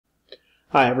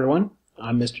Hi everyone,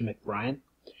 I'm Mr. McBrien.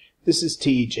 This is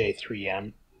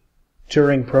TEJ3M,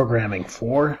 Turing Programming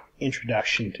 4,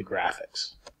 Introduction to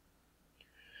Graphics.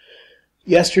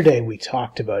 Yesterday we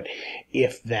talked about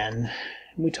if-then,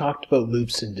 and we talked about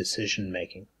loops and decision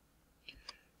making.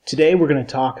 Today we're going to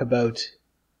talk about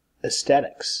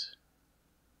aesthetics.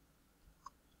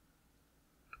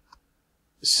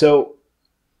 So,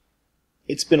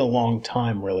 it's been a long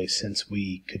time really since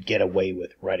we could get away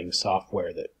with writing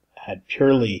software that had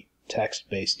purely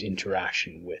text-based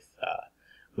interaction with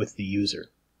the user.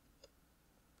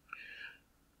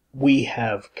 We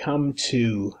have come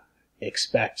to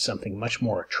expect something much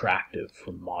more attractive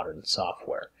from modern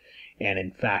software, and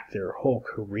in fact there are whole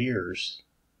careers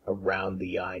around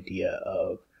the idea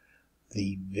of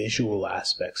the visual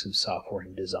aspects of software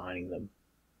and designing them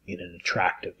in an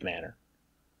attractive manner.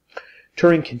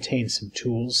 Turing contains some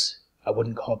tools. I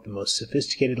wouldn't call it the most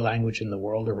sophisticated language in the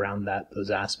world around those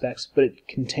aspects, but it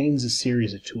contains a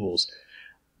series of tools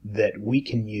that we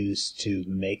can use to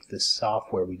make the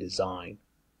software we design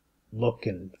look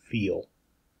and feel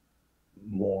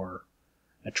more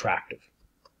attractive.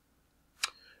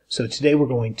 So today we're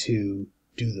going to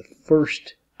do the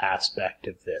first aspect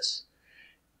of this.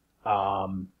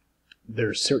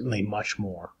 There's certainly much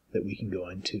more that we can go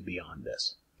into beyond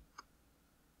this.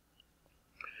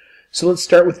 So let's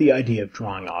start with the idea of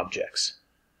drawing objects.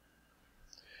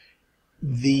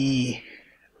 The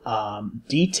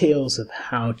details of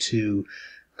how to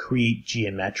create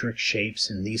geometric shapes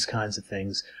and these kinds of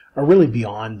things are really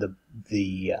beyond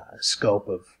the scope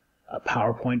of a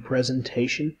PowerPoint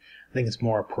presentation. I think it's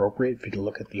more appropriate for you to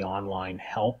look at the online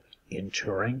help in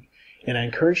Turing, and I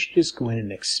encourage you to just go in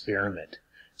and experiment.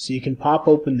 So you can pop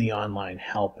open the online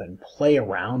help and play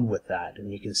around with that,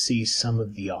 and you can see some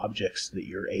of the objects that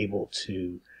you're able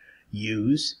to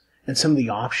use and some of the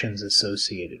options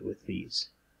associated with these.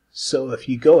 So if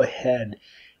you go ahead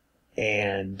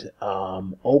and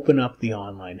open up the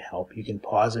online help, you can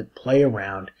pause it, play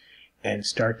around, and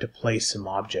start to place some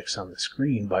objects on the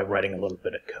screen by writing a little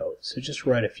bit of code. So just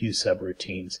write a few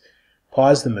subroutines,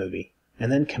 pause the movie,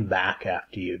 and then come back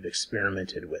after you've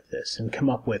experimented with this and come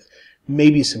up with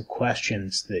maybe some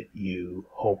questions that you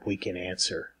hope we can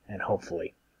answer, and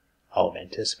hopefully I'll have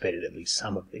anticipated at least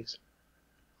some of these.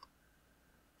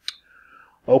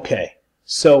 Okay,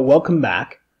 so welcome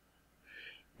back.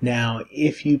 Now,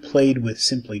 if you played with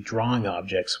simply drawing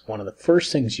objects, one of the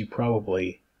first things you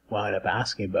probably wound up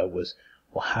asking about was,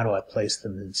 well, how do I place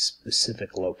them in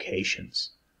specific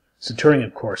locations? So Turing,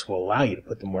 of course, will allow you to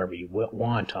put them wherever you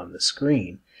want on the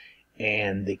screen,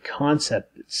 and the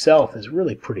concept itself is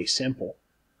really pretty simple.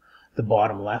 The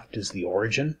bottom left is the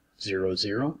origin, 0,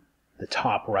 0. The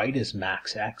top right is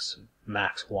max x,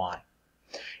 max y.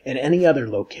 And any other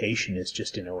location is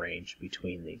just in a range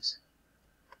between these.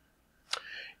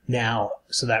 Now,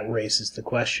 so that raises the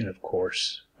question, of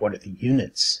course, what are the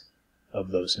units of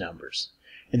those numbers?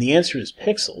 And the answer is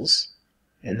pixels,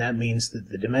 and that means that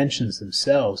the dimensions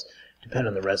themselves depend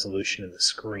on the resolution of the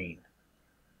screen.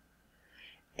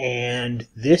 And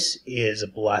this is a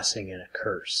blessing and a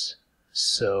curse,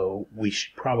 so we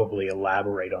should probably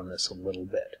elaborate on this a little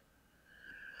bit.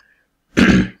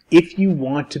 If you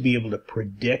want to be able to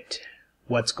predict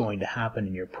what's going to happen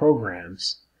in your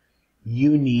programs,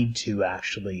 you need to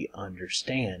actually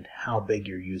understand how big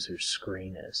your user's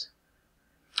screen is.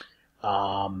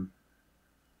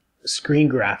 Screen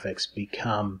graphics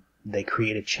they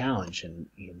create a challenge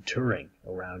in Turing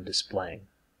around displaying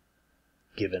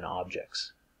given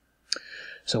objects.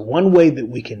 So one way that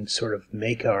we can sort of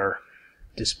make our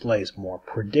displays more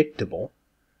predictable,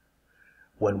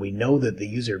 when we know that the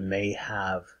user may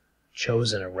have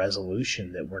chosen a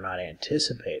resolution that we're not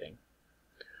anticipating,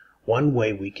 one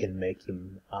way we can make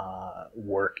them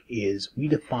work is we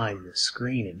define the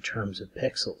screen in terms of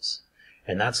pixels,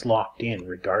 and that's locked in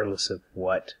regardless of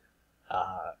what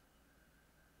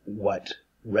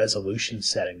resolution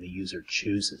setting the user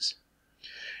chooses.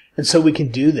 And so we can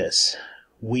do this.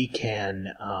 We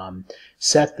can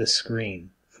set the screen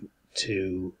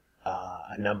to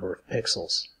a number of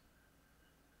pixels,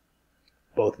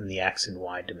 both in the x and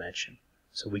y dimension.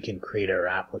 So we can create our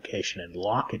application and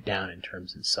lock it down in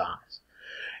terms of size.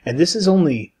 And this is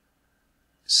only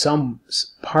some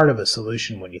part of a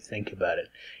solution when you think about it.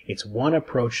 It's one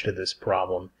approach to this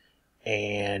problem,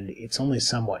 and it's only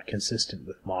somewhat consistent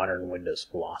with modern Windows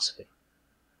philosophy.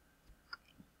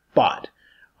 But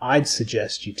I'd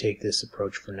suggest you take this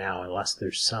approach for now, unless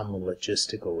there's some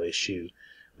logistical issue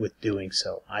with doing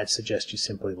so. I'd suggest you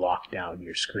simply lock down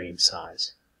your screen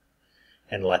size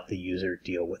and let the user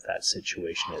deal with that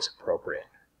situation as appropriate.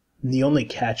 And the only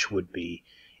catch would be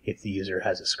if the user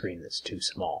has a screen that's too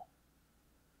small.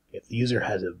 If the user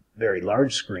has a very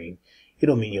large screen,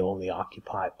 it'll mean you'll only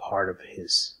occupy part of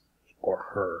his or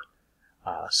her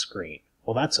screen.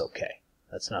 Well, that's okay.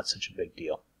 That's not such a big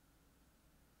deal.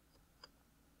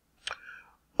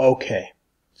 Okay,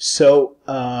 so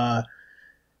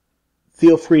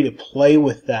feel free to play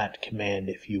with that command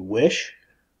if you wish,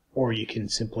 or you can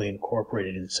simply incorporate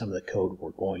it in some of the code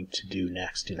we're going to do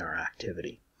next in our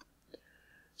activity.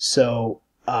 So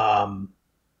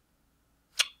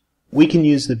we can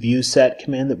use the viewSet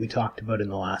command that we talked about in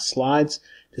the last slides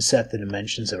to set the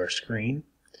dimensions of our screen.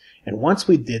 And once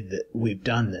we've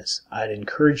done this, I'd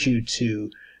encourage you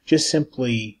to just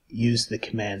simply use the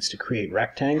commands to create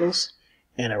rectangles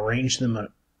and arrange them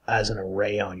as an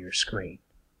array on your screen.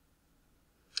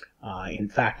 In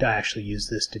fact, I actually use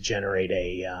this to generate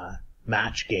a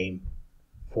match game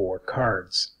for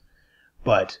cards.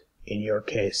 But in your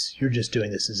case, you're just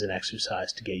doing this as an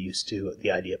exercise to get used to the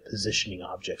idea of positioning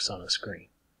objects on a screen.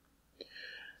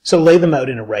 So lay them out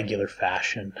in a regular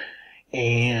fashion.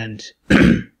 And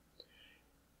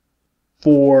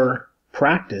for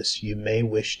practice, you may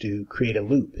wish to create a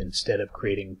loop instead of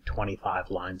creating 25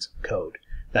 lines of code.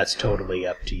 That's totally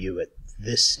up to you at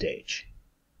this stage.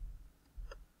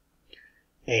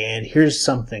 And here's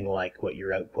something like what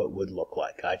your output would look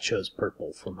like. I chose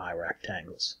purple for my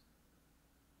rectangles.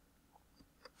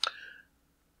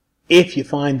 If you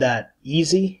find that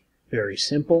easy, very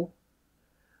simple,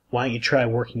 why don't you try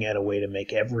working out a way to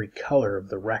make every color of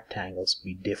the rectangles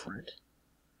be different?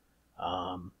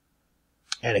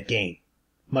 And again,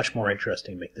 much more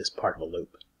interesting to make this part of a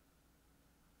loop.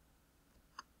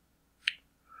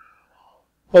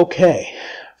 Okay,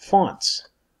 fonts.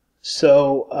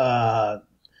 So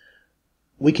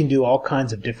we can do all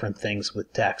kinds of different things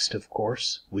with text, of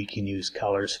course. We can use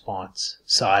colors, fonts,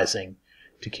 sizing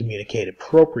to communicate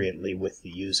appropriately with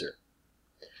the user.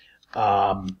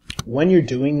 When you're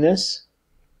doing this,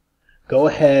 go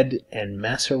ahead and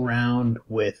mess around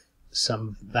with some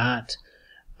of that.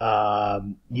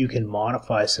 You can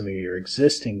modify some of your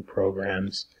existing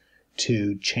programs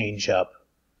to change up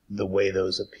the way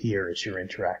those appear as you're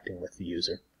interacting with the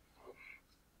user.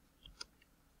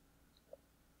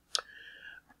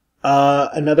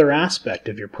 Another aspect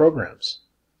of your programs.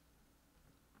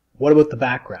 What about the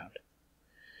background?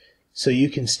 So you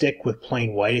can stick with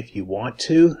plain white if you want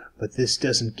to, but this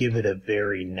doesn't give it a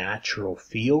very natural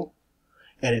feel,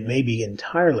 and it may be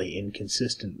entirely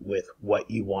inconsistent with what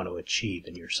you want to achieve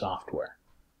in your software.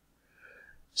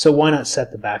 So why not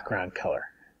set the background color?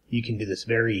 You can do this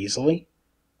very easily.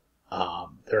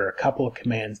 There are a couple of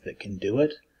commands that can do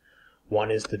it.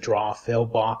 One is the draw fill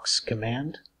box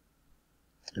command,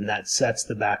 and that sets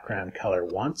the background color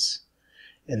once.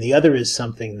 And the other is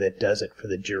something that does it for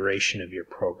the duration of your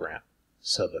program.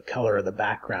 So the color of the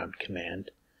background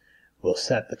command will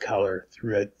set the color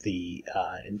throughout the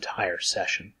entire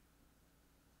session.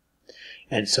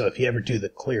 And so if you ever do the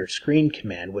clear screen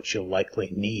command, which you'll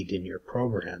likely need in your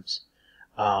programs,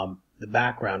 the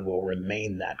background will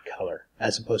remain that color,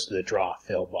 as opposed to the draw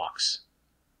fill box,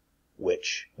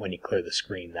 which when you clear the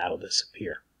screen, that'll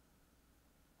disappear.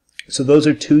 So those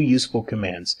are two useful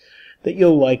commands that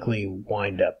you'll likely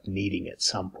wind up needing at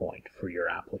some point for your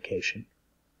application.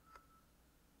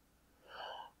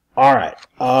 All right.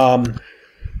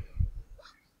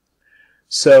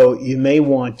 So you may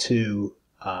want to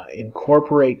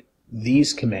incorporate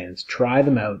these commands. Try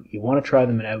them out. You want to try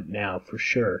them out now for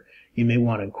sure. You may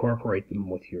want to incorporate them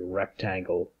with your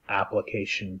rectangle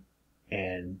application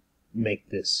and make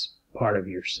this part of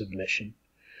your submission.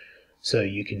 So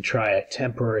you can try a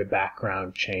temporary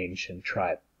background change and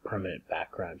try a permanent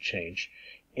background change,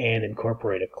 and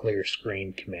incorporate a clear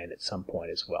screen command at some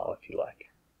point as well if you like.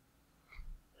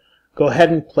 Go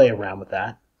ahead and play around with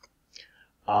that.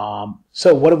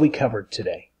 So what have we covered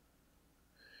today?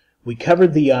 We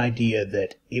covered the idea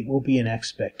that it will be an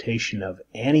expectation of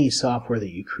any software that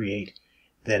you create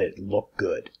that it look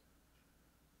good.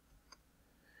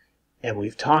 And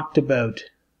we've talked about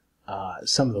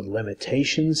some of the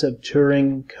limitations of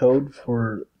Turing code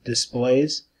for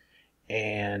displays,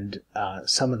 and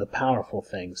some of the powerful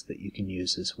things that you can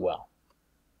use as well.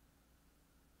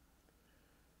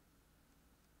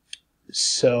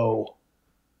 So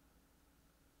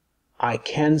I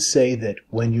can say that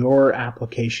when your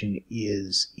application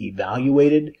is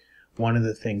evaluated, one of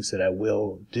the things that I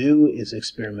will do is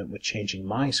experiment with changing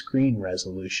my screen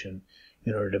resolution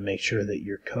in order to make sure that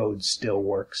your code still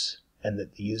works and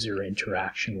that the user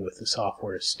interaction with the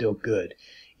software is still good,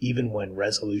 even when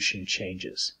resolution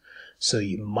changes. So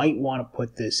you might want to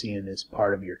put this in as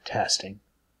part of your testing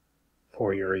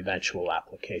for your eventual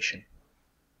application.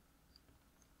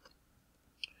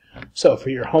 So for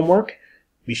your homework,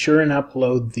 Be sure and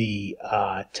upload the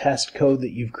test code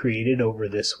that you've created over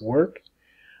this work.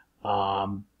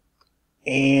 And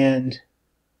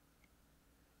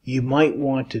you might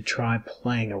want to try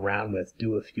playing around with,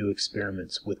 do a few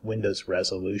experiments with Windows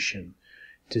resolution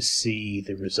to see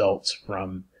the results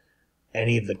from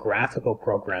any of the graphical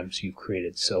programs you've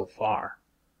created so far.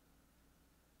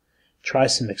 Try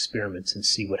some experiments and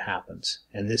see what happens,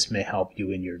 and this may help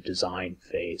you in your design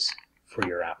phase for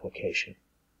your application.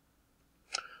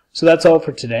 So that's all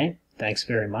for today. Thanks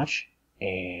very much,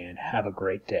 and have a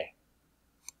great day.